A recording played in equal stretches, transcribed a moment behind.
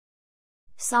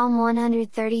Psalm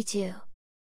 132.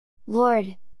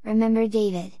 Lord, remember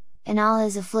David, in all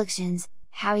his afflictions,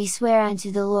 how he sware unto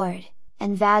the Lord,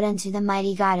 and vowed unto the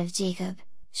mighty God of Jacob,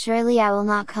 surely I will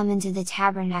not come into the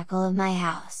tabernacle of my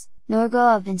house, nor go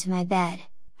up into my bed,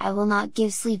 I will not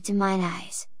give sleep to mine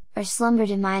eyes, or slumber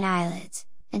to mine eyelids,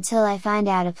 until I find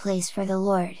out a place for the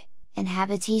Lord, an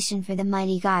habitation for the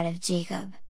mighty God of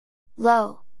Jacob.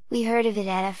 Lo, we heard of it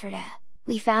at Ephrata,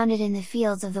 we found it in the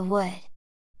fields of the wood.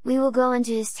 We will go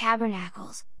into his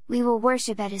tabernacles, we will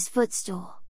worship at his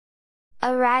footstool.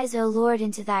 Arise, O Lord,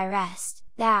 into thy rest,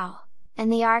 thou,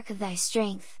 and the ark of thy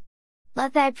strength.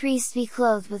 Let thy priests be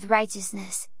clothed with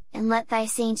righteousness, and let thy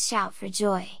saints shout for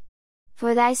joy.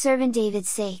 For thy servant David's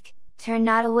sake, turn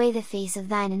not away the face of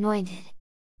thine anointed.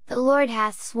 The Lord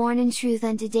hath sworn in truth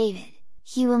unto David,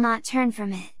 he will not turn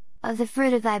from it, of the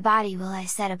fruit of thy body will I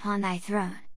set upon thy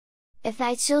throne. If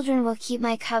thy children will keep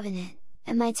my covenant,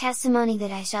 and my testimony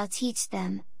that I shall teach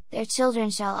them, their children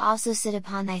shall also sit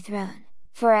upon thy throne,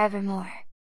 for evermore.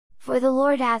 For the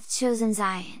Lord hath chosen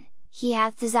Zion, he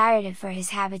hath desired it for his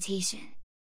habitation.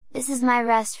 This is my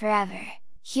rest forever,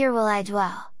 here will I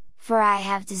dwell, for I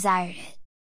have desired it.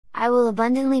 I will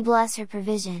abundantly bless her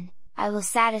provision, I will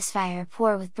satisfy her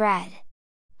poor with bread.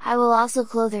 I will also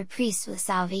clothe her priests with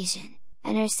salvation,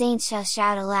 and her saints shall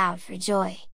shout aloud for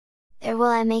joy. There will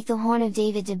I make the horn of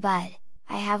David to bud,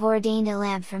 I have ordained a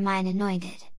lamp for mine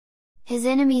anointed. His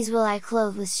enemies will I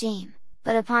clothe with shame,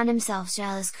 but upon himself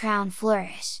shall his crown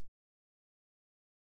flourish.